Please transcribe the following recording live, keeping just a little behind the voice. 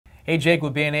Hey Jake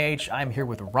with B&H, I'm here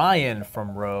with Ryan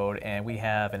from Rode, and we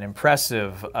have an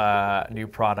impressive new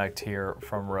product here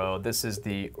from Rode. This is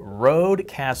the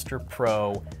RØDECaster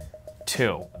Pro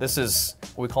 2. This is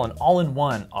what we call an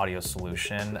all-in-one audio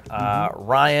solution.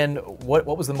 Ryan, what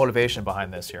was the motivation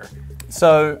behind this here?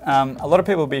 So a lot of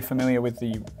people will be familiar with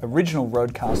the original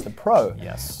RØDECaster Pro,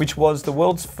 Yes. which was the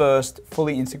world's first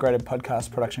fully integrated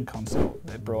podcast production console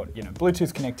that brought,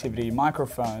 Bluetooth connectivity,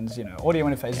 microphones, audio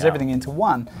interfaces, everything into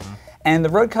one. And the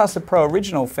RØDECaster Pro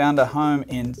original found a home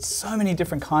in so many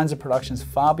different kinds of productions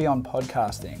far beyond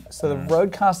podcasting. So the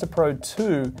RØDECaster Pro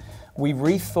 2, we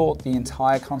rethought the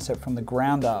entire concept from the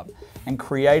ground up and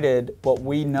created what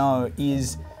we know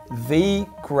is the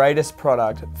greatest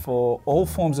product for all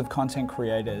forms of content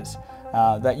creators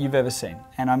that you've ever seen.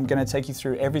 And I'm going to take you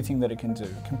through everything that it can do.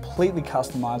 Completely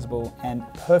customizable and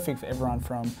perfect for everyone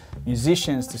from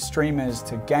musicians to streamers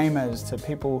to gamers to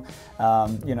people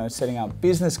setting up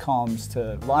business comms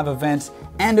to live events.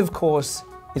 And of course,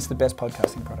 it's the best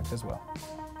podcasting product as well.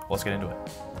 Let's get into it.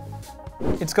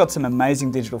 It's got some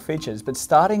amazing digital features, but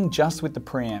starting just with the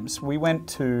preamps, we went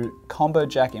to combo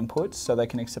jack inputs so they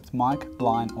can accept mic,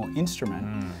 line, or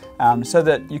instrument, so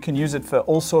that you can use it for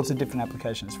all sorts of different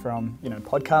applications, from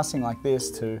podcasting like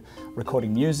this to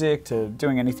recording music to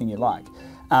doing anything you like.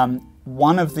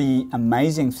 One of the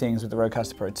amazing things with the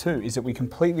RØDECaster Pro 2 is that we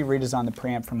completely redesigned the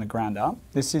preamp from the ground up.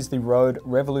 This is the Rode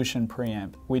Revolution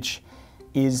preamp, which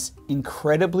is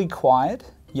incredibly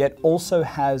quiet, yet also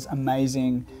has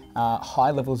amazing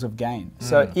high levels of gain.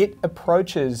 So it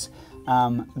approaches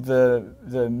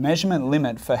the measurement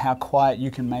limit for how quiet you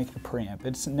can make a preamp.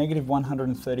 It's negative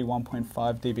 131.5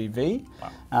 dBV.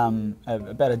 Wow.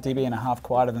 About a dB and a half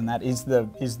quieter than that is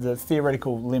the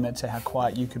theoretical limit to how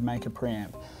quiet you could make a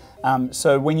preamp.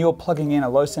 So when you're plugging in a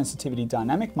low sensitivity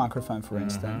dynamic microphone, for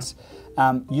instance,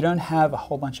 you don't have a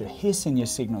whole bunch of hiss in your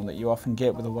signal that you often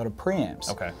get with a lot of preamps.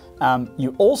 Okay.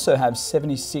 You also have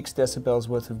 76 decibels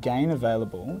worth of gain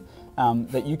available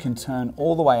that you can turn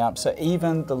all the way up. So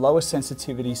even the lowest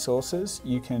sensitivity sources,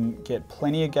 you can get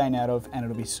plenty of gain out of, and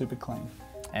it'll be super clean.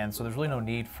 And so there's really no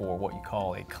need for what you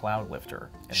call a cloud lifter.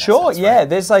 Sure, sense, yeah. Right?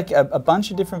 There's like a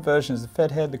bunch of different versions, the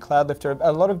Fedhead, the cloud lifter,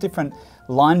 a lot of different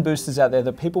line boosters out there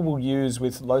that people will use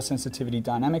with low sensitivity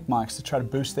dynamic mics to try to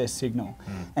boost their signal.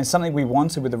 And something we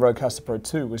wanted with the RØDECaster Pro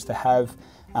 2 was to have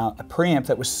a preamp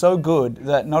that was so good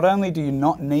that not only do you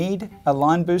not need a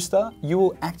line booster, you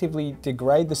will actively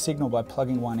degrade the signal by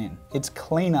plugging one in. It's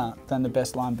cleaner than the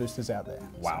best line boosters out there.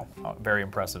 Wow, very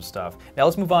impressive stuff. Now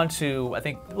let's move on to, I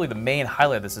think, really the main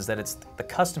highlight of this is that the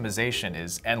customization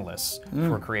is endless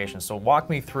for creation. So walk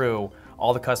me through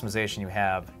all the customization you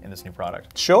have in this new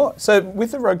product. Sure. So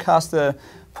with the RØDECaster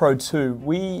Pro 2,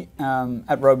 we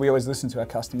at Rode, we always listen to our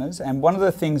customers, and one of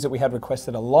the things that we had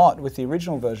requested a lot with the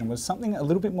original version was something a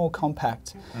little bit more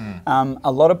compact.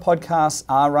 A lot of podcasts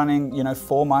are running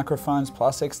 4 microphones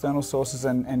plus external sources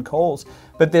and calls,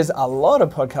 but there's a lot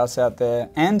of podcasts out there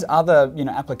and other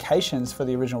applications for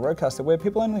the original RØDECaster where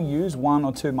people only use 1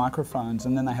 or 2 microphones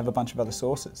and then they have a bunch of other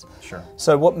sources. Sure.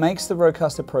 So what makes the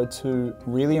RØDECaster Pro 2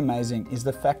 really amazing is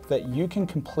the fact that you can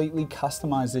completely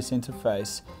customize this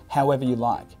interface however you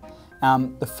like.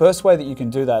 The first way that you can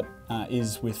do that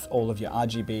is with all of your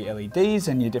RGB LEDs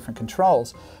and your different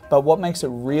controls. But what makes it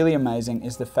really amazing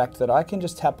is the fact that I can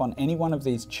just tap on any one of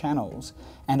these channels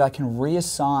and I can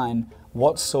reassign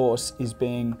what source is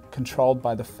being controlled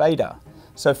by the fader.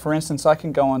 So for instance, I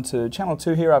can go on to channel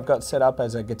 2 here, I've got set up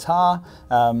as a guitar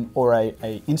or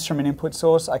a instrument input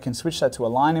source. I can switch that to a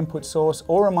line input source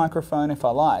or a microphone if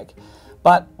I like.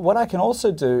 But what I can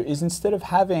also do is, instead of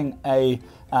having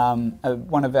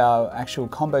one of our actual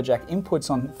combo jack inputs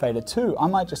on fader 2, I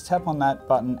might just tap on that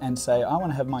button and say, I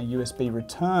want to have my USB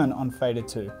return on fader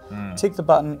 2. Tick the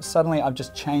button, suddenly I've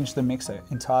just changed the mixer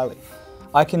entirely.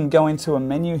 I can go into a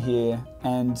menu here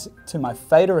and to my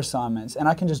fader assignments, and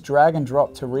I can just drag and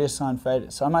drop to reassign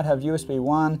faders. So I might have USB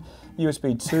 1,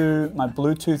 USB 2, my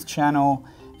Bluetooth channel,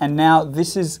 and now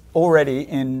this is already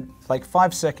in like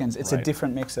 5 seconds, it's a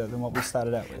different mixer than what we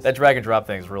started out with. That drag and drop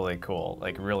thing is really cool,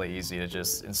 like really easy to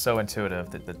just, and so intuitive,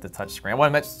 the touch screen. I want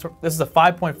to mention, this is a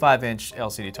 5.5 inch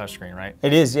LCD touchscreen, right?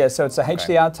 It is, yeah, so it's a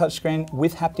HDR touchscreen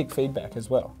with haptic feedback as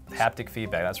well. Haptic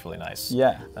feedback, that's really nice.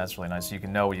 Yeah. That's really nice, so you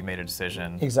can know you made a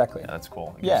decision. Exactly. Yeah, that's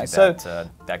cool. It Yeah, gives so you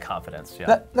that confidence,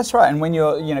 yeah. That's right, and when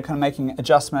you're kind of making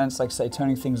adjustments, like say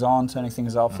turning things on, turning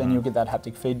things off, then you'll get that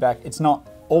haptic feedback. It's not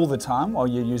all the time while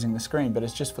you're using the screen, but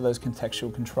it's just for those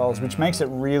contextual controls, which makes it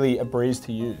really a breeze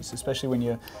to use, especially when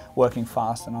you're working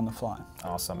fast and on the fly.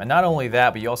 Awesome. And not only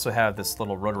that, but you also have this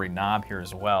little rotary knob here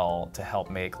as well to help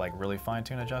make like really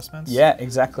fine-tune adjustments? Yeah,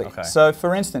 exactly. Okay. So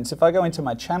for instance, if I go into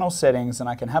my channel settings and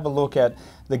I can have a look at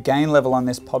the gain level on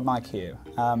this pod mic here,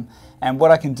 and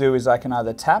what I can do is I can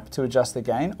either tap to adjust the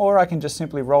gain, or I can just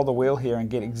simply roll the wheel here and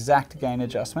get exact gain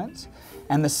adjustments.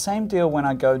 And the same deal when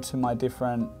I go to my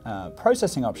different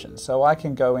processing options. So I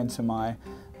can go into my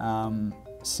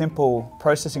simple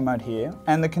processing mode here,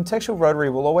 and the contextual rotary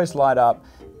will always light up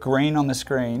green on the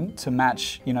screen to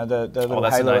match, the little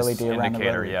halo LED around the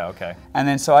rotary. Yeah, okay. And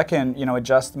then so I can,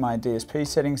 adjust my DSP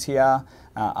settings here,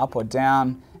 up or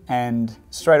down, and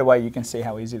straight away you can see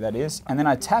how easy that is. And then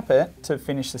I tap it to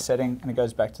finish the setting, and it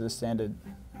goes back to the standard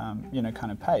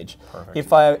kind of page. Perfect.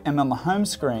 If I am on the home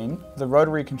screen, the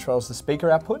rotary controls the speaker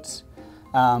outputs.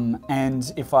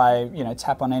 And if I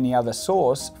tap on any other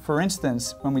source, for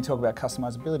instance, when we talk about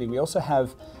customizability, we also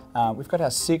have, we've got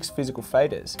our 6 physical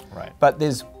faders. Right. But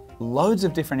there's loads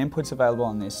of different inputs available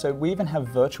on this. So we even have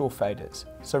virtual faders.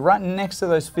 So right next to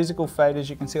those physical faders,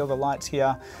 you can see all the lights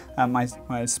here. My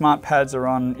smart pads are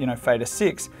on, fader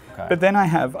 6. Okay. But then I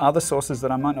have other sources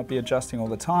that I might not be adjusting all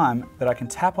the time that I can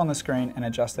tap on the screen and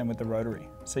adjust them with the rotary.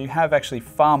 So you have actually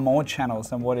far more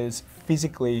channels than what is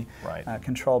physically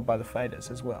controlled by the faders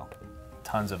as well.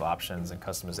 Tons of options and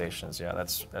customizations. Yeah,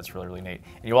 that's really, really neat.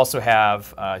 And you also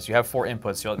have, so you have 4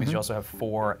 inputs. So that means you also have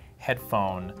 4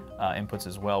 headphone inputs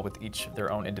as well, with each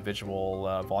their own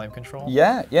individual volume control.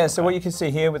 Yeah. So what you can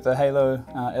see here with the halo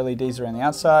LEDs around the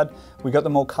outside, we got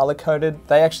them all color coded.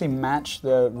 They actually match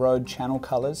the Rode channel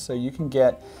colors, so you can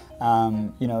get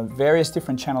various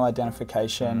different channel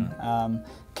identification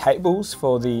cables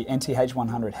for the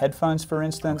NTH100 headphones, for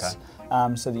instance.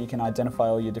 Okay. So that you can identify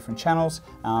all your different channels.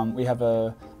 We have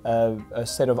a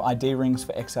set of ID rings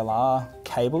for XLR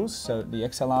cables, so the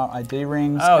XLR ID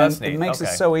rings. Oh, that's neat. It makes it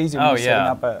so easy when you're setting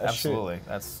up a absolutely. shoot.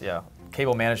 That's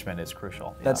cable management is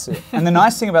crucial. That's it. And the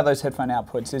nice thing about those headphone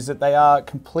outputs is that they are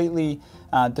completely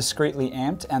discretely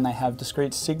amped, and they have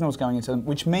discrete signals going into them,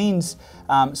 which means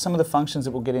some of the functions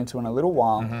that we'll get into in a little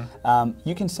while,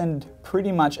 you can send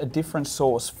pretty much a different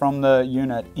source from the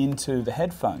unit into the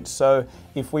headphones. So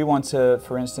if we want to,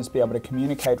 for instance, be able to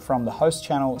communicate from the host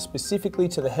channel specifically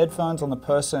to the headphones on the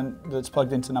person that's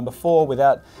plugged into number 4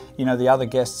 without the other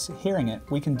guests hearing it,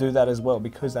 we can do that as well,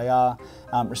 because they are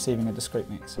receiving a discrete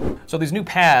mix. So these new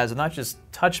pads are not just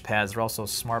touch pads, they're also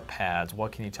smart pads.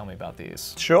 What can you tell me about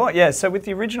these? Sure, yeah. So with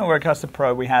the original RØDECaster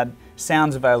Pro, we had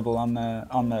sounds available on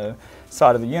the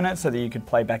side of the unit so that you could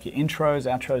play back your intros,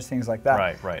 outros, things like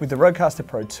that. Right. With the RØDECaster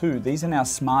Pro 2, these are now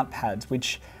smart pads,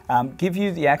 which give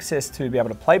you the access to be able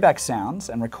to play back sounds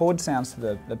and record sounds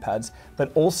to the pads,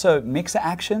 but also mixer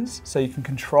actions, so you can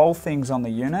control things on the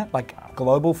unit, like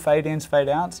global fade-ins,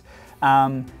 fade-outs.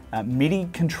 MIDI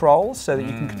controls, so that you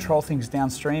can control things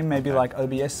downstream, maybe like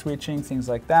OBS switching, things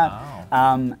like that,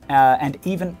 and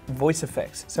even voice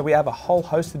effects. So we have a whole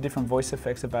host of different voice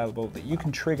effects available that you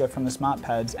can trigger from the smart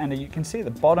pads, and you can see at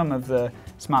the bottom of the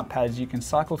smart pads, you can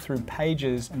cycle through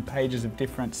pages and pages of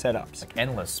different setups. Like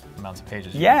endless amounts of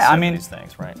pages. Yeah, I mean, these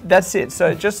things, right? That's it.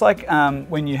 So just like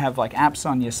when you have like apps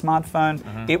on your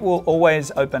smartphone, it will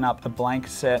always open up a blank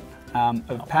set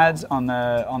of pads on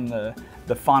the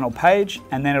final page,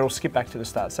 and then it'll skip back to the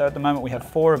start. So at the moment we have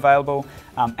 4 available.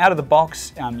 Out of the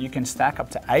box, you can stack up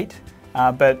to 8,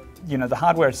 but the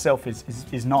hardware itself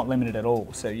is not limited at all.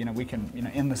 So we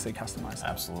can endlessly customize that.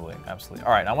 Absolutely.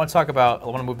 All right, I want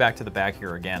to move back to the back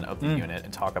here again of the unit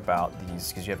and talk about these,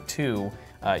 because you have 2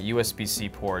 USB-C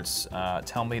ports.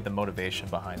 Tell me the motivation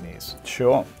behind these.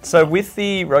 Sure. So with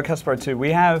the RØDECaster Pro 2,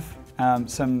 we have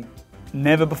some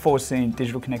never before seen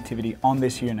digital connectivity on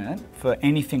this unit for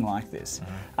anything like this.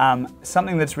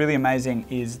 Something that's really amazing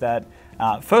is that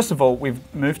first of all, we've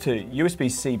moved to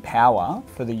USB-C power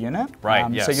for the unit.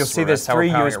 Right, yes. So you'll see there's 3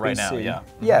 USB-C. Right now,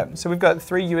 yeah, so we've got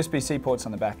 3 USB-C ports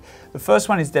on the back. The first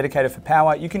one is dedicated for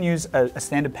power. You can use a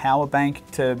standard power bank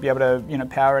to be able to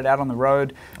power it out on the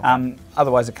road.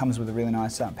 Otherwise, it comes with a really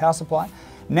nice power supply.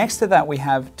 Next to that, we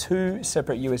have 2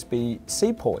 separate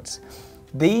USB-C ports.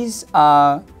 These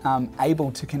are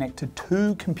able to connect to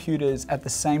 2 computers at the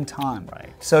same time. Right.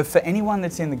 So for anyone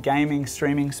that's in the gaming,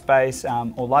 streaming space,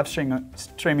 or live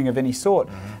streaming of any sort,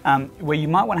 where you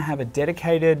might want to have a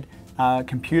dedicated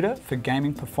computer for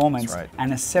gaming performance, right.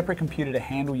 and a separate computer to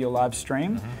handle your live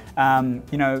stream.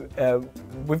 You know,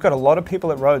 we've got a lot of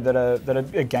people at Rode that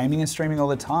are gaming and streaming all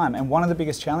the time, and one of the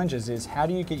biggest challenges is how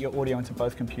do you get your audio into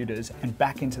both computers and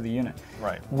back into the unit?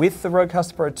 Right. With the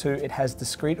RØDECaster Pro 2, it has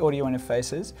discrete audio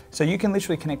interfaces, so you can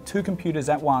literally connect two computers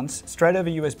at once, straight over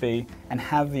USB, and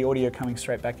have the audio coming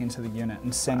straight back into the unit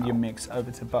and send your mix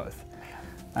over to both.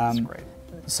 That's great.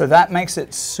 So that makes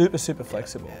it super, super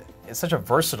flexible. It's such a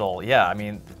versatile, yeah. I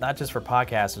mean, not just for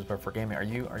podcasters, but for gaming. Are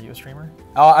you a streamer?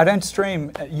 Oh, I don't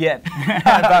stream yet, but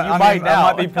I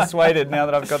might be persuaded now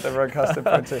that I've got the RØDECaster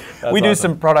Pro 2. We do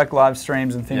some product live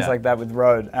streams and things like that with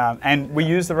Rode, and we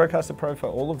use the RØDECaster Pro for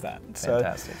all of that.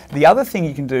 Fantastic. So the other thing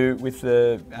you can do with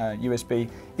the USB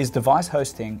is device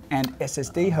hosting and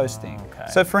SSD hosting.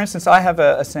 So for instance, I have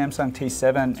a Samsung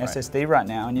T7 SSD right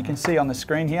now, and you can see on the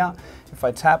screen here, if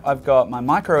I tap, I've got my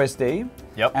micro SD,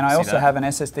 and I also have an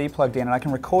SSD plugged in, and I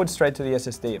can record straight to the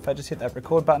SSD. If I just hit that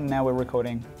record button, now we're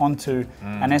recording onto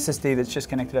an SSD that's just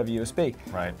connected over USB.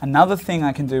 Right. Another thing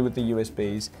I can do with the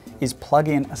USBs is plug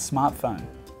in a smartphone.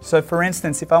 So for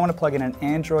instance, if I want to plug in an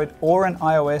Android or an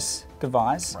iOS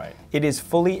device, it is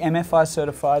fully MFI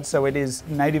certified, so it is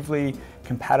natively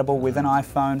compatible with an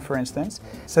iPhone, for instance.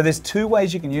 So there's two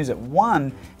ways you can use it.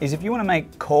 One is if you want to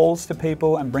make calls to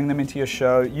people and bring them into your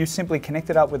show, you simply connect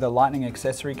it up with a Lightning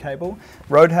accessory cable.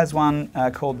 Rode has one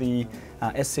called the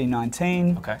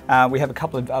SC19. We have a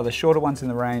couple of other shorter ones in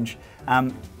the range.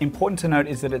 Important to note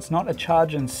is that it's not a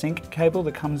charge and sync cable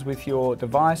that comes with your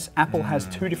device. Apple has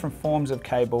two different forms of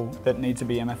cable that need to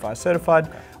be MFI certified.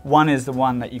 One is the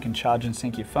one that you can charge and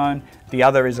sync your phone. The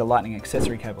other is a Lightning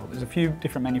accessory cable. There's a few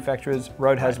different manufacturers.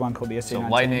 Rode has one called the SC19. So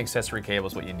Lightning accessory cable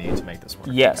is what you need to make this work.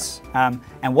 Yes.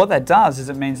 And what that does is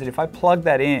it means that if I plug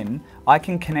that in, I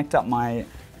can connect up my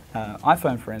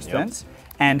iPhone, for instance,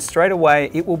 and straight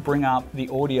away it will bring up the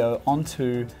audio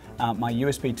onto my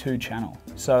USB 2 channel.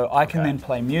 So I can then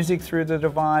play music through the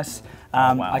device,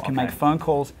 I can make phone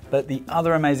calls, but the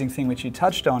other amazing thing which you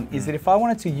touched on is that if I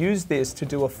wanted to use this to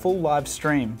do a full live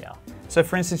stream, so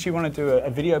for instance you want to do a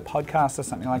video podcast or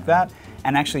something like that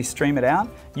and actually stream it out,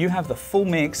 you have the full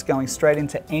mix going straight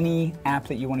into any app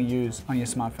that you want to use on your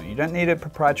smartphone. You don't need a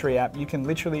proprietary app. You can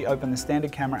literally open the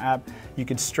standard camera app. You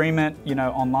could stream it, you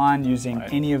know, online using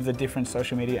any of the different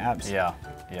social media apps.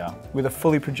 With a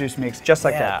fully produced mix, just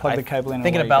like that. Plug the cable in.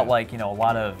 Thinking about like, you know, a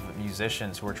lot of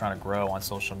musicians who are trying to grow on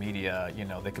social media, you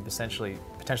know, they could potentially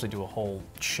do a whole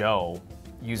show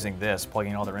using this,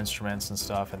 plugging in all their instruments and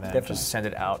stuff, and then just send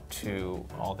it out to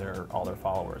all their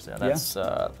followers.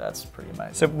 That's pretty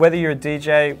amazing. So whether you're a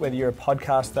DJ, whether you're a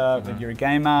podcaster, whether you're a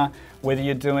gamer, whether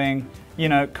you're doing, you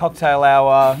know, cocktail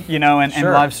hour, you know, and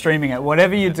live streaming it,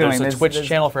 whatever you're doing. There's a Twitch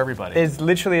channel for everybody. There's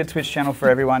literally a Twitch channel for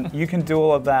everyone. You can do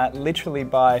all of that literally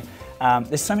by,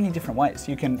 there's so many different ways.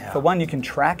 You can, for one, you can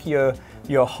track your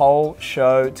whole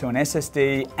show to an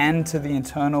SSD and to the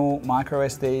internal micro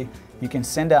SD. You can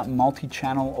send out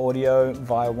multi-channel audio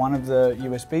via one of the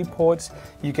USB ports.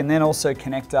 You can then also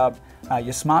connect up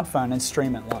your smartphone and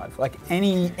stream it live. Like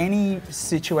any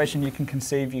situation you can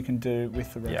conceive, you can do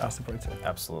with the RØDECaster Pro 2.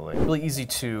 Absolutely. Really easy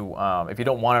to, if you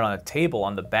don't want it on a table,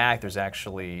 on the back, there's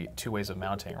actually two ways of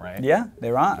mounting, right? Yeah,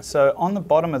 there are. So on the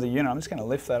bottom of the unit, I'm just going to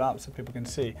lift that up so people can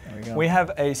see. There we go. We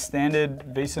have a standard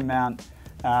VESA mount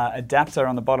adapter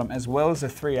on the bottom, as well as a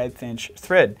 3/8 inch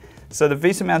thread. So the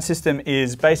VESA mount system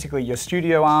is basically your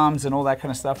studio arms and all that kind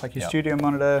of stuff, like your studio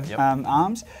monitor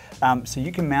arms. So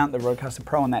you can mount the RØDECaster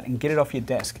Pro on that and get it off your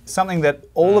desk. Something that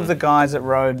all of the guys at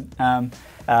Rode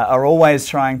are always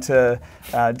trying to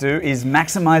do is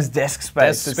maximize desk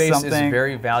space. Desk space is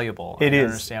very valuable. It is. I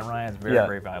understand, Ryan. It's very,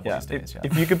 very valuable these days.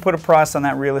 If you could put a price on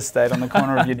that real estate on the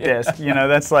corner of your desk, you know,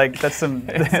 that's some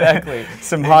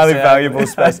some highly valuable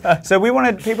space. So we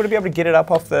wanted people to be able to get it up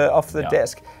off the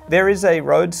desk. There is a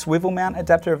Rode swivel mount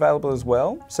adapter available as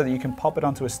well, so that you can pop it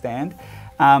onto a stand.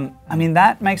 I mean,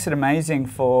 that makes it amazing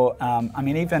for, I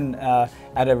mean, even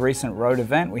at a recent Rode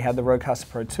event, we had the RØDECaster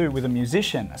Pro 2 with a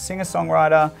musician, a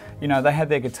singer-songwriter. You know, they had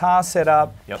their guitar set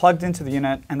up, plugged into the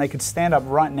unit, and they could stand up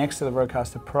right next to the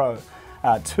RØDECaster Pro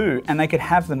 2, and they could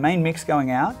have the main mix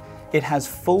going out. It has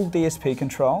full DSP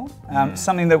control,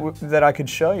 something that I could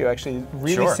show you actually,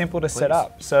 really simple to set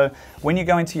up. So when you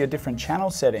go into your different channel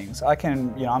settings, I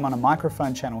can, you know, I'm on a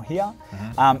microphone channel here,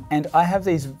 and I have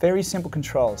these very simple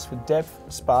controls for depth,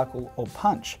 sparkle, or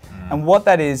punch. And what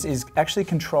that is actually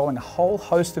controlling a whole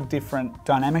host of different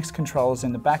dynamics controls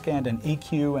in the back end, and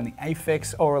EQ and the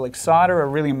Aphex Aural Exciter, a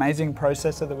really amazing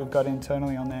processor that we've got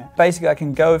internally on there. Basically, I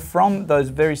can go from those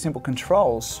very simple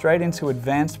controls straight into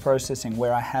advanced processing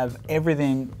where I have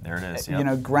everything. There it is, You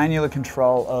know, granular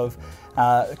control of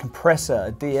a compressor,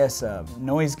 a de-esser,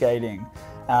 noise gating,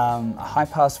 a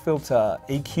high-pass filter,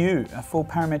 EQ, a full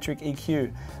parametric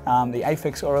EQ, the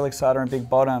Aphex oral exciter and big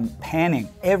bottom, panning.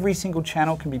 Every single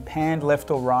channel can be panned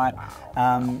left or right.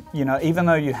 You know, even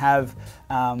though you have,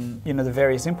 you know, the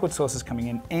various input sources coming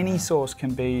in, any source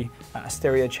can be a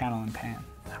stereo channel and pan.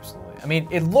 Absolutely. I mean,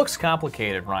 it looks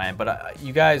complicated, Ryan, but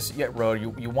you guys at Rode,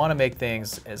 you want to make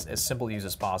things as simple to use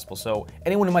as possible. So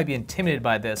anyone who might be intimidated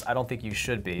by this, I don't think you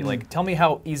should be. Like, tell me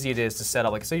how easy it is to set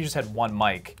up. Like, say you just had one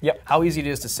mic. Yep. How easy it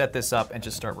is to set this up and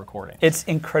just start recording. It's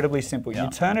incredibly simple. Yeah. You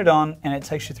turn it on and it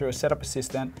takes you through a setup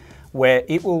assistant where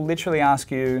it will literally ask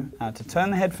you to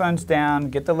turn the headphones down,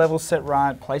 get the levels set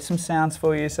right, play some sounds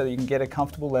for you so that you can get a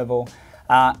comfortable level.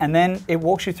 And then it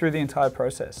walks you through the entire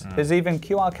process. There's even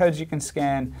QR codes you can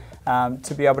scan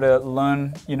to be able to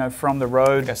learn, you know, from the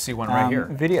Rode. I see one right here.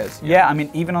 Videos. Yeah, I mean,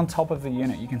 even on top of the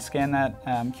unit, you can scan that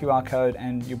QR code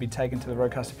and you'll be taken to the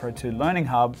RØDECaster Pro 2 Learning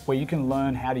Hub where you can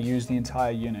learn how to use the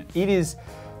entire unit. It is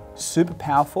super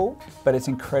powerful, but it's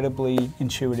incredibly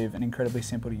intuitive and incredibly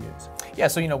simple to use. Yeah,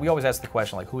 so, you know, we always ask the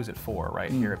question, like, who is it for, right,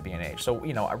 here at B&H? So,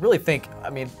 you know, I really think, I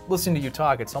mean, listening to you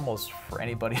talk, it's almost for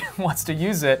anybody who wants to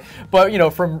use it. But, you know,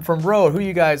 from Rode, who do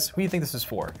you think this is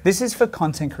for? This is for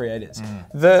content creators.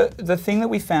 The thing that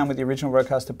we found with the original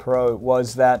RØDECaster Pro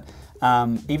was that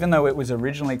even though it was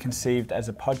originally conceived as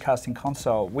a podcasting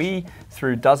console, we,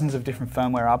 through dozens of different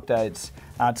firmware updates,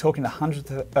 talking to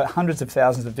hundreds of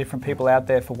thousands of different people out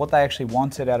there for what they actually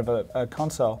wanted out of a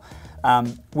console,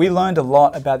 we learned a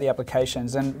lot about the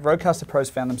applications, and RØDECaster Pros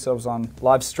found themselves on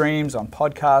live streams, on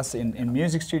podcasts, in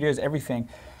music studios, everything.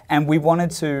 And we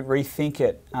wanted to rethink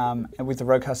it with the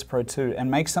RØDECaster Pro 2 and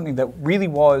make something that really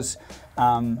was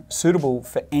suitable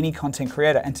for any content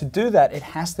creator. And to do that, it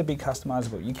has to be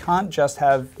customizable. You can't just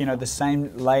have, you know, the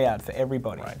same layout for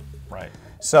everybody. Right, right.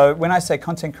 So when I say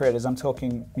content creators, I'm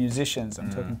talking musicians, I'm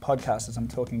talking podcasters, I'm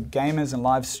talking gamers and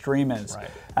live streamers. Right.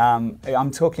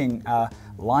 I'm talking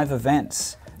live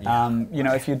events. You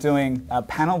know, if you're doing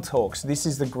panel talks, this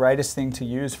is the greatest thing to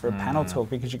use for a panel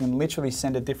talk because you can literally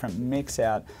send a different mix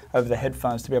out over the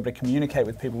headphones to be able to communicate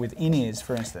with people with in-ears,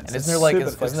 for instance. And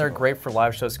isn't there great for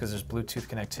live shows because there's Bluetooth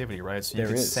connectivity, right? So you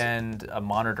can send a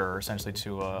monitor essentially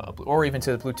to or even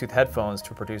to the Bluetooth headphones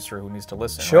to a producer who needs to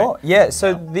listen. Sure, right? yeah.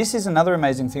 So this is another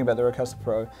amazing thing about the RØDECaster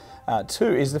Pro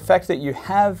 2 is the fact that you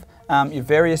have your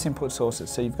various input sources.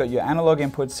 So you've got your analog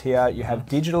inputs here, you have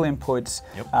digital inputs,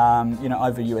 you know,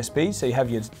 over USB. So you have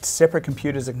your separate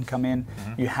computers that can come in.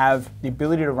 You have the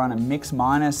ability to run a mix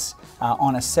minus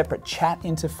on a separate chat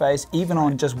interface. Even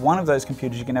on just one of those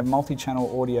computers, you can have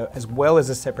multi-channel audio as well as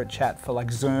a separate chat for like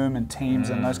Zoom and Teams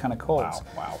and those kind of calls.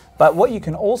 Wow. But what you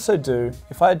can also do,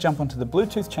 if I jump onto the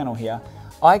Bluetooth channel here,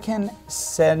 I can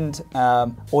send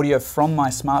audio from my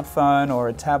smartphone or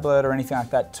a tablet or anything like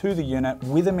that to the unit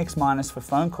with a mix minus for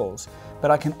phone calls,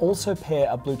 but I can also pair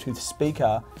a Bluetooth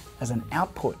speaker as an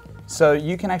output. So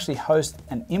you can actually host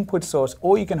an input source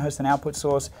or you can host an output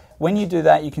source. When you do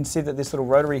that, you can see that this little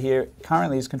rotary here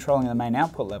currently is controlling the main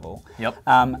output level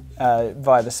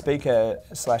via the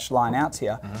speaker/line outs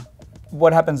here.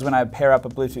 What happens when I pair up a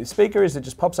Bluetooth speaker is it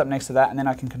just pops up next to that and then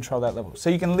I can control that level. So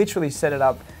you can literally set it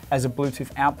up as a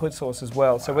Bluetooth output source as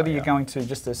well. So whether you're going to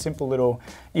just a simple little,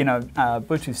 you know,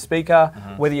 Bluetooth speaker,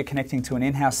 whether you're connecting to an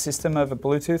in-house system over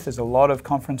Bluetooth, there's a lot of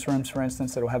conference rooms, for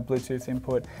instance, that will have Bluetooth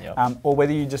input, or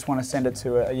whether you just want to send it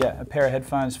to a pair of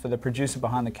headphones for the producer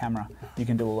behind the camera, you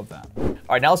can do all of that. All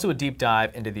right, now let's do a deep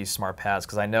dive into these smart pads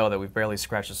because I know that we've barely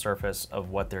scratched the surface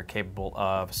of what they're capable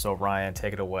of. So Ryan,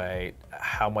 take it away.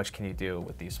 How much can you do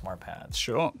with these smart pads?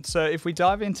 Sure. So if we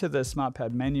dive into the smart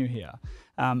pad menu here,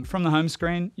 from the home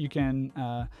screen, you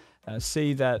can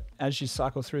see that as you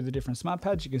cycle through the different smart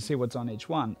pads, you can see what's on each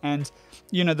one. And,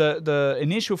 you know, the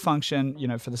initial function, you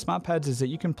know, for the smart pads is that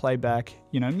you can play back,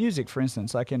 you know, music, for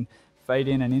instance. I can fade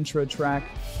in an intro track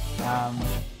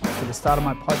for the start of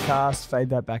my podcast, fade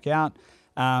that back out.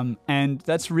 And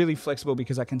that's really flexible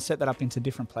because I can set that up into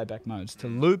different playback modes. To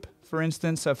loop, for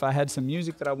instance, so if I had some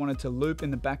music that I wanted to loop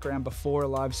in the background before a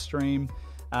live stream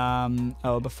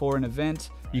or before an event,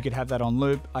 you could have that on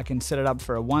loop. I can set it up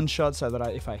for a one shot so that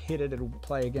if I hit it, it'll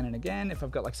play again and again. If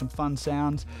I've got like some fun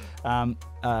sounds,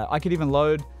 I could even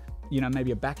load, you know,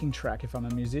 maybe a backing track if I'm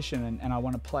a musician and I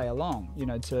want to play along, you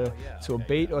know, to a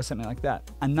beat or something like that.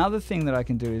 Another thing that I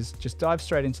can do is just dive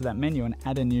straight into that menu and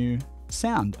add a new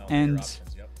sound.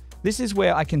 This is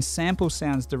where I can sample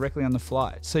sounds directly on the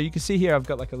fly. So you can see here I've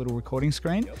got like a little recording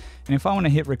screen, and if I want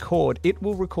to hit record, it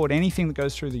will record anything that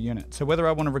goes through the unit. So whether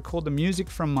I want to record the music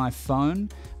from my phone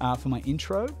for my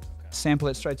intro, sample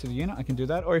it straight to the unit, I can do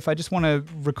that. Or if I just want to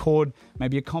record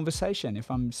maybe a conversation,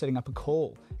 if I'm setting up a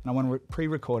call and I want to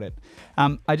pre-record it,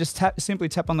 I just simply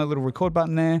tap on the little record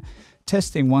button there.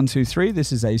 Testing 1, 2, 3.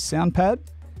 This is a sound pad.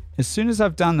 As soon as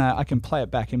I've done that, I can play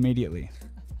it back immediately.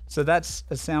 So that's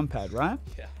a sound pad, right?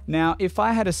 Yeah. Now, if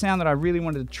I had a sound that I really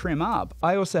wanted to trim up,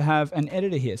 I also have an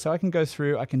editor here. So I can go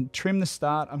through, I can trim the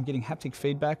start. I'm getting haptic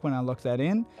feedback when I lock that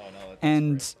in. Oh, no, that's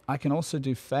and great. I can also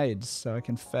do fades. So I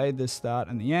can fade the start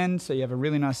and the end. So you have a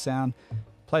really nice sound.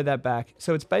 Play that back.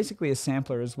 So it's basically a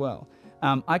sampler as well.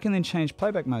 I can then change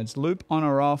playback modes, loop on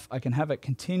or off. I can have it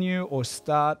continue or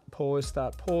start, pause.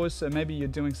 So maybe you're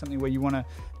doing something where you want to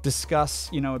discuss,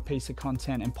 a piece of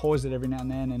content and pause it every now and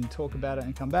then and talk about it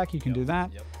and come back. You can do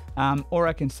that. Yep. Or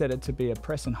I can set it to be a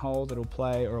press and hold, it'll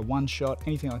play, or a one shot,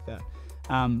 anything like that.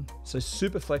 So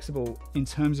super flexible in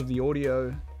terms of the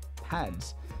audio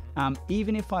pads.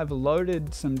 Even if I've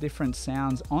loaded some different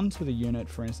sounds onto the unit,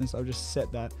 for instance, I'll just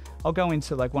set that. I'll go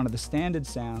into like one of the standard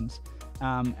sounds,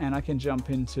 and I can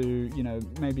jump into,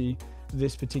 maybe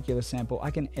this particular sample. I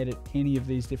can edit any of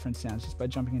these different sounds just by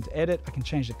jumping into edit. I can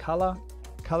change the color.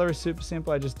 Color is super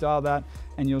simple. I just dial that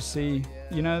and you'll see,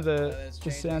 the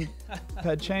sound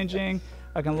pad changing.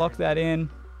 I can lock that in.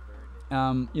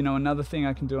 Another thing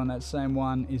I can do on that same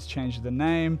one is change the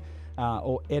name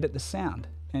or edit the sound.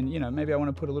 And, maybe I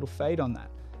want to put a little fade on that.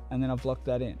 And then I've locked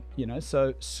that in,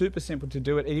 So super simple to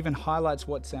do it. It even highlights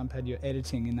what sound pad you're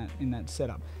editing in that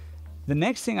setup. The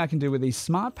next thing I can do with these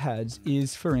smart pads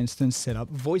is, for instance, set up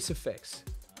voice effects.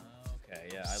 Okay,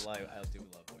 yeah, I do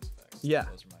love voice effects. Yeah.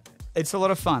 Those are my favorite. It's a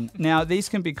lot of fun. Now, these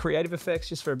can be creative effects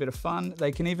just for a bit of fun.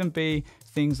 They can even be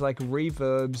things like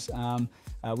reverbs.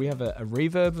 We have a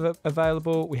reverb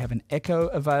available. We have an echo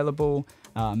available,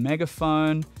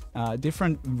 megaphone,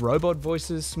 different robot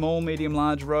voices, small, medium,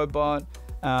 large robot,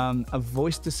 a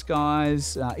voice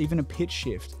disguise, even a pitch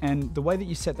shift. And the way that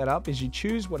you set that up is you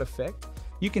choose what effect.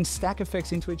 You can stack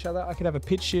effects into each other. I could have a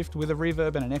pitch shift with a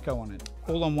reverb and an echo on it,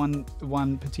 all on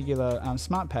one particular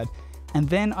smart pad. And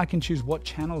then I can choose what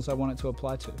channels I want it to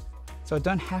apply to. So I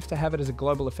don't have to have it as a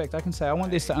global effect. I can say I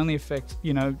want this to only affect,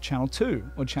 channel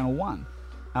 2 or channel 1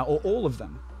 or all of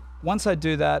them. Once I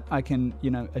do that, I can,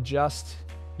 adjust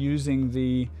using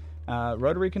the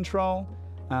rotary control,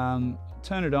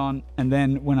 turn it on, and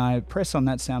then when I press on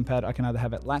that sound pad, I can either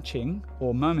have it latching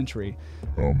or momentary.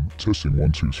 Testing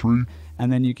 1, 2, 3.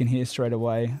 And then you can hear straight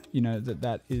away,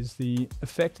 that is the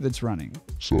effect that's running.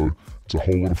 So it's a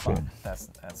whole lot of fun. That's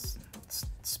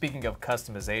speaking of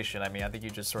customization. I mean, I think you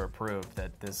just sort of proved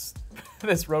that this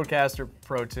RØDECaster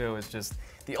Pro 2 is just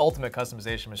the ultimate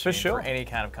customization machine for any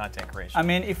kind of content creation. I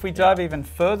mean, if we dive even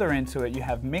further into it, you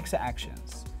have mixer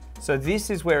actions. So this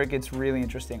is where it gets really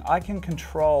interesting. I can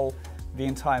control the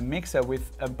entire mixer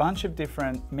with a bunch of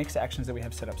different mixer actions that we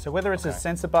have set up. So whether it's a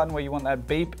sensor button where you want that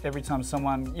beep every time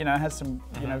someone, has some,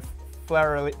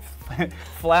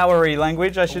 flowery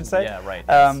language, I should say. Yeah,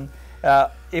 right.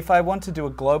 If I want to do a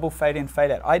global fade in, fade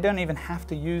out, I don't even have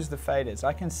to use the faders.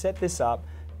 I can set this up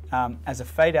as a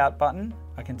fade out button.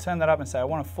 I can turn that up and say I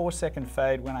want a 4-second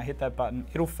fade. When I hit that button,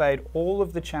 it'll fade all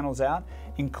of the channels out,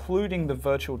 including the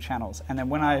virtual channels. And then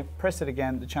when I press it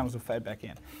again, the channels will fade back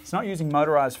in. It's not using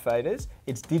motorized faders,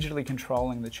 it's digitally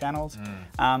controlling the channels,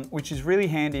 which is really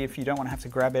handy if you don't want to have to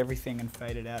grab everything and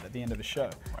fade it out at the end of a show.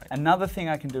 Right. Another thing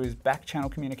I can do is back channel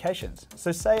communications.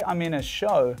 So say I'm in a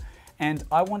show and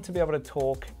I want to be able to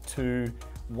talk to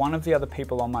one of the other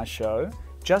people on my show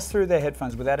just through their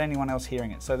headphones without anyone else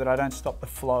hearing it, so that I don't stop the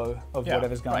flow of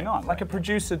whatever's going on. Like a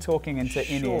producer talking into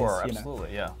in-ears. Sure,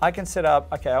 absolutely, yeah. I can set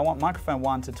up, okay, I want microphone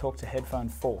 1 to talk to headphone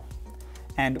 4.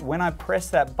 And when I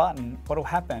press that button, what'll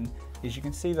happen is you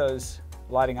can see those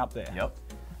lighting up there. Yep.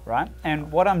 Right?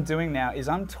 And what I'm doing now is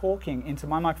I'm talking into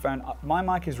my microphone. My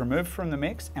mic is removed from the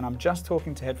mix and I'm just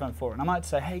talking to headphone 4. And I might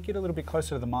say, hey, get a little bit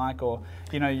closer to the mic, or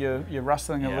you're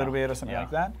rustling a little bit or something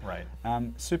like that. Right.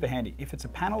 Super handy. If it's a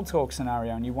panel talk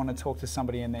scenario and you want to talk to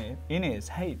somebody in their in-ears,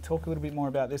 hey, talk a little bit more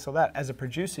about this or that. As a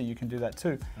producer, you can do that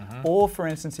too. Or for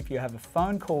instance, if you have a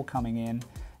phone call coming in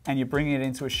and you're bringing it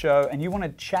into a show and you want to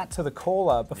chat to the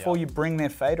caller before you bring their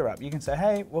fader up, you can say,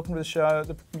 hey, welcome to the show.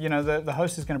 The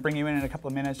host is going to bring you in a couple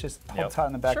of minutes, just hold tight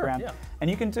in the background. Sure, and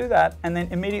you can do that, and then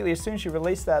immediately, as soon as you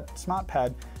release that smart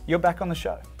pad, you're back on the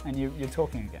show and you're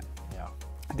talking again.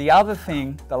 The other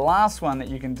thing, the last one that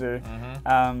you can do,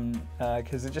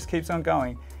 because it just keeps on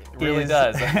going, it really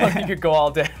does. You could go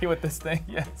all day with this thing,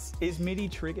 yes. Is MIDI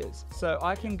triggers. So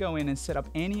I can go in and set up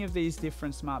any of these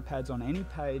different smart pads on any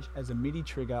page as a MIDI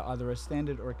trigger, either a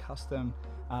standard or a custom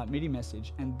MIDI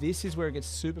message. And this is where it gets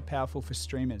super powerful for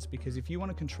streamers, because if you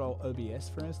want to control OBS,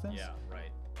 for instance,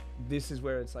 this is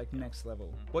where it's like next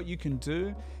level. What you can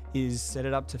do is set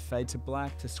it up to fade to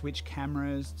black, to switch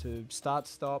cameras, to start,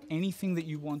 stop, anything that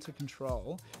you want to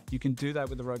control, you can do that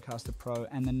with the RØDECaster Pro.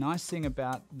 And the nice thing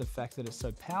about the fact that it's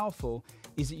so powerful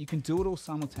is that you can do it all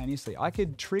simultaneously. I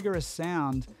could trigger a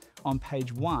sound on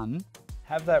page 1,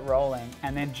 have that rolling,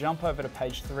 and then jump over to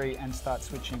page 3 and start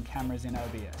switching cameras in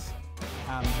OBS.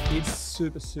 It's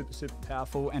super, super, super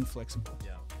powerful and flexible.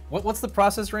 Yeah. What's the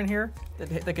processor in here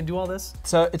that can do all this?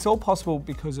 So it's all possible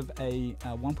because of a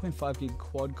 1.5 gig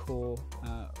quad core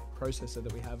processor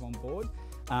that we have on board,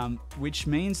 which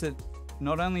means that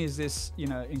not only is this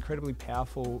incredibly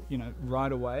powerful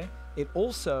right away, it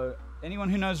also, anyone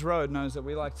who knows Rode knows that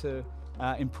we like to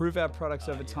improve our products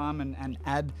over time and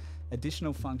add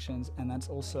additional functions, and that's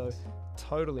also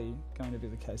totally going to be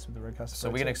the case with the RØDECaster Pro. So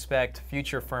we can expect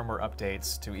future firmware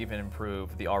updates to even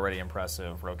improve the already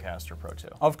impressive RØDECaster Pro 2.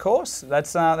 Of course,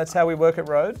 that's how we work at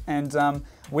Rode, and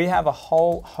we have a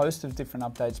whole host of different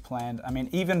updates planned. I mean,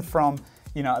 even from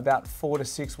about 4 to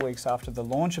 6 weeks after the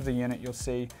launch of the unit, you'll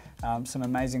see some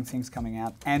amazing things coming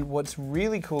out. And what's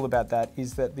really cool about that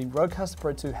is that the RØDECaster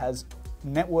Pro 2 has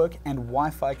network and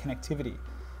Wi-Fi connectivity.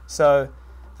 So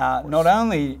not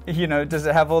only does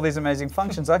it have all these amazing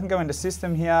functions, I can go into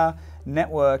System here,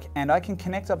 Network, and I can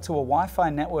connect up to a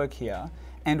Wi-Fi network here.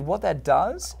 And what that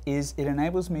does is it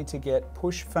enables me to get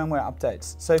push firmware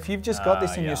updates. So if you've just got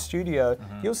this in your studio,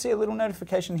 you'll see a little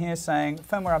notification here saying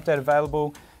firmware update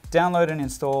available. Download and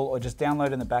install, or just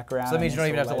download in the background. So that means you don't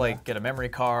even have to like get a memory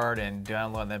card and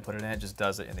download and then put it in. It just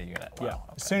does it in the unit. Wow. Yeah. Okay.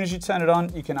 As soon as you turn it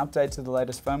on, you can update to the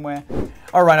latest firmware.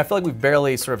 All right, I feel like we've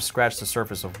barely sort of scratched the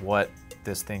surface of what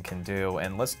this thing can do,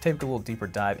 and let's take a little deeper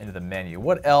dive into the menu.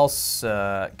 What else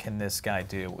can this guy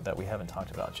do that we haven't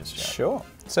talked about just yet? Sure.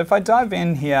 So if I dive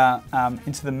in here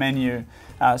into the menu,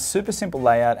 super simple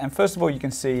layout, and first of all, you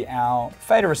can see our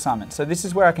fader assignment. So this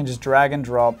is where I can just drag and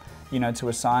drop, to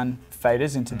assign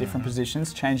faders into different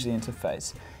positions, change the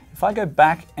interface. If I go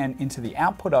back and into the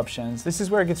output options, this is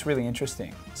where it gets really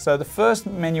interesting. So the first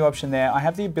menu option there, I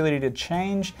have the ability to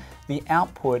change the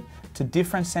output to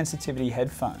different sensitivity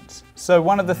headphones. So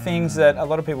one of the things that a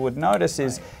lot of people would notice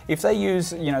is if they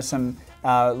use some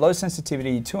low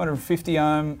sensitivity 250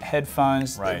 ohm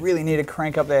headphones, they really need to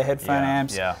crank up their headphone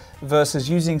amps, versus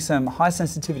using some high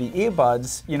sensitivity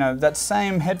earbuds, that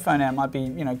same headphone amp might be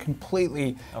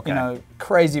completely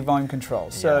crazy volume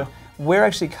control. So we're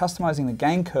actually customizing the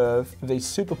gain curve of these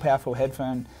super powerful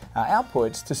headphone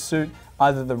outputs to suit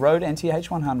either the Rode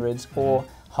NTH100s or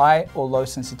high or low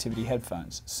sensitivity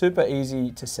headphones. Super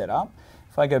easy to set up.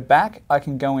 If I go back, I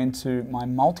can go into my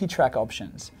multi-track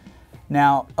options.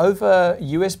 Now, over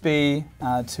USB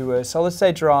to a solid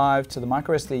state drive to the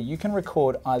micro SD, you can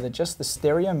record either just the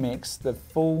stereo mix, the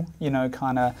full,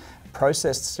 kind of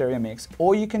processed stereo mix,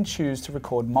 or you can choose to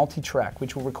record multi-track,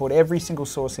 which will record every single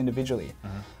source individually.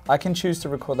 I can choose to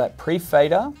record that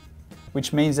pre-fader,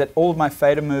 which means that all of my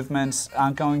fader movements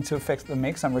aren't going to affect the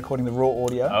mix. I'm recording the raw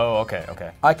audio. Oh, okay,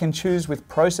 okay. I can choose with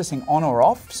processing on or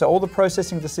off. So all the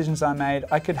processing decisions I made,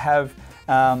 I could have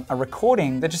a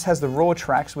recording that just has the raw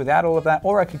tracks without all of that,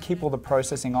 or I could keep all the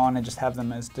processing on and just have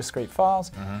them as discrete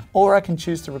files, or I can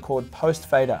choose to record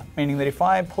post-fader, meaning that if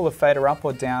I pull a fader up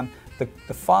or down,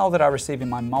 the file that I receive in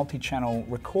my multi-channel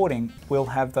recording will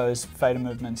have those fader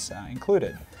movements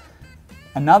included.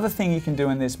 Another thing you can do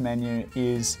in this menu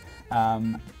is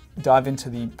dive into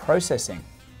the processing.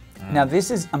 Now this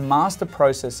is a master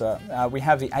processor. We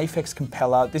have the Aphex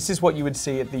compeller. This is what you would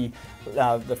see at the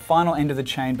final end of the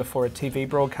chain before a TV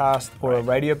broadcast or a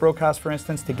radio broadcast, for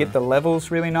instance, to get the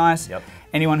levels really nice.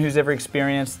 Anyone who's ever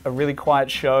experienced a really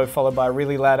quiet show followed by a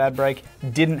really loud ad break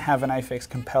didn't have an Aphex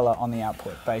compeller on the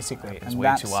output, basically. And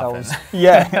that solves,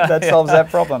 that solves that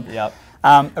problem.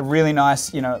 A really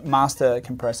nice, master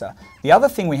compressor. The other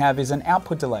thing we have is an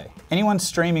output delay. Anyone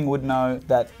streaming would know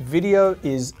that video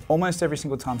is almost every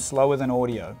single time slower than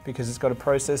audio because it's got to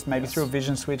process maybe through a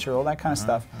vision switch or all that kind of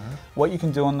stuff. What you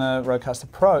can do on the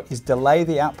RØDECaster Pro is delay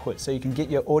the output so you can get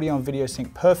your audio and video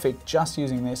sync perfect just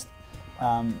using this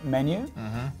menu.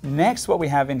 Next, what we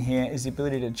have in here is the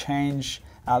ability to change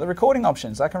the recording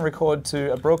options. I can record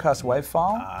to a broadcast WAV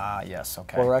file. Yes,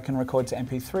 okay. Or I can record to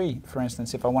MP3, for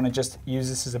instance, if I want to just use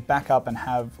this as a backup and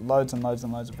have loads and loads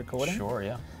and loads of recording. Sure,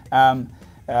 yeah.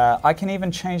 I can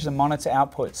even change the monitor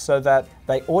outputs so that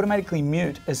they automatically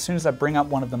mute as soon as I bring up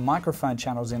one of the microphone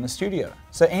channels in the studio.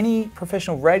 So any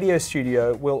professional radio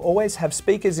studio will always have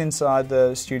speakers inside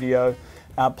the studio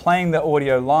playing the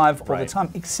audio live all the Right. time,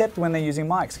 except when they're using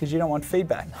mics, because you don't want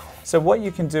feedback. So what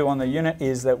you can do on the unit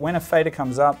is that when a fader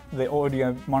comes up, the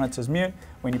audio monitors mute.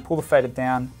 When you pull the fader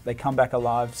down, they come back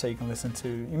alive so you can listen to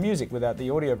your music without the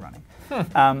audio running.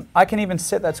 I can even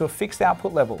set that to a fixed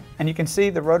output level. And you can see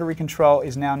the rotary control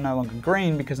is now no longer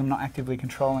green because I'm not actively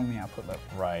controlling the output level.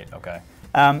 Right, okay.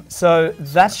 So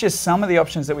that's just some of the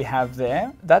options that we have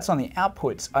there. That's on the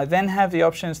outputs. I then have the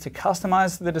options to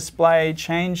customize the display,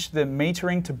 change the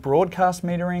metering to broadcast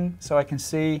metering, so I can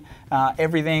see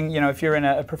everything. You know, if you're in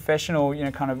a professional, you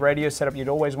know, kind of radio setup, you'd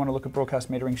always want to look at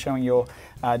broadcast metering, showing your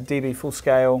dB full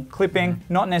scale clipping.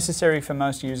 Not necessary for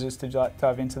most users to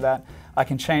dive into that. I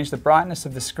can change the brightness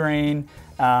of the screen,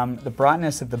 the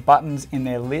brightness of the buttons in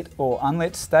their lit or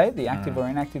unlit state, the active or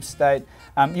inactive state.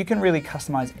 You can really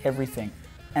customize everything.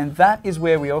 And that is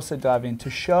where we also dive into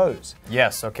shows.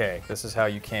 Yes, okay. This is how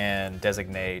you can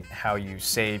designate how you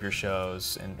save your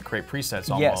shows and create presets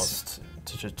almost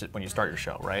to when you start your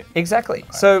show, right? Exactly.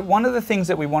 So one of the things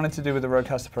that we wanted to do with the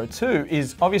RØDECaster Pro 2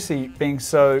 is obviously being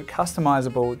so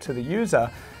customizable to the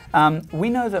user. We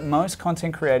know that most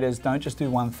content creators don't just do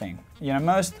one thing. You know,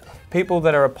 most people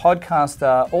that are a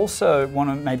podcaster also want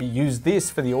to maybe use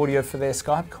this for the audio for their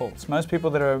Skype calls. Most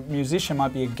people that are a musician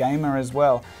might be a gamer as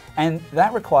well. And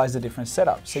that requires a different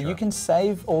setup. So you can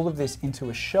save all of this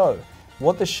into a show.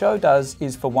 What the show does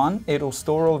is, for one, it'll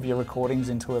store all of your recordings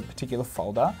into a particular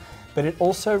folder, but it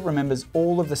also remembers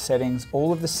all of the settings,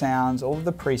 all of the sounds, all of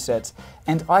the presets,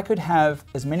 and I could have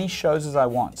as many shows as I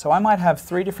want. So I might have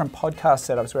 3 different podcast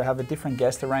setups where I have a different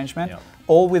guest arrangement,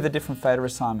 all with a different fader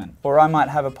assignment. Or I might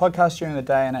have a podcast during the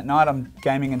day and at night I'm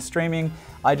gaming and streaming.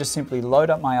 I just simply load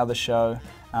up my other show,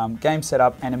 game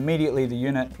setup, and immediately the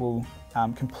unit will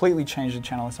completely change the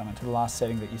channel assignment to the last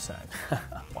setting that you saved.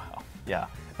 Wow, yeah.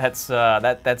 That's,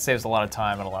 that saves a lot of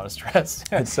time and a lot of stress.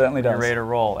 It certainly does. You're ready to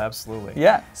roll, absolutely.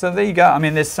 Yeah, so there you go. I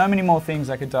mean, there's so many more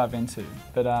things I could dive into,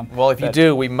 but well, if you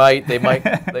do, they might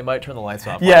turn the lights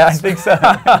off. Yeah, I think so.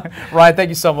 Ryan, thank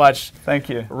you so much. Thank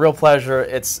you. Real pleasure.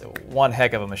 It's one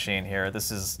heck of a machine here.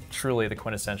 This is truly the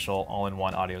quintessential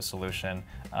all-in-one audio solution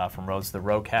from Rhode's the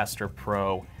RØDECaster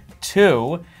Pro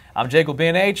 2. I'm Jake with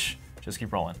B&H. Just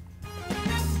keep rolling.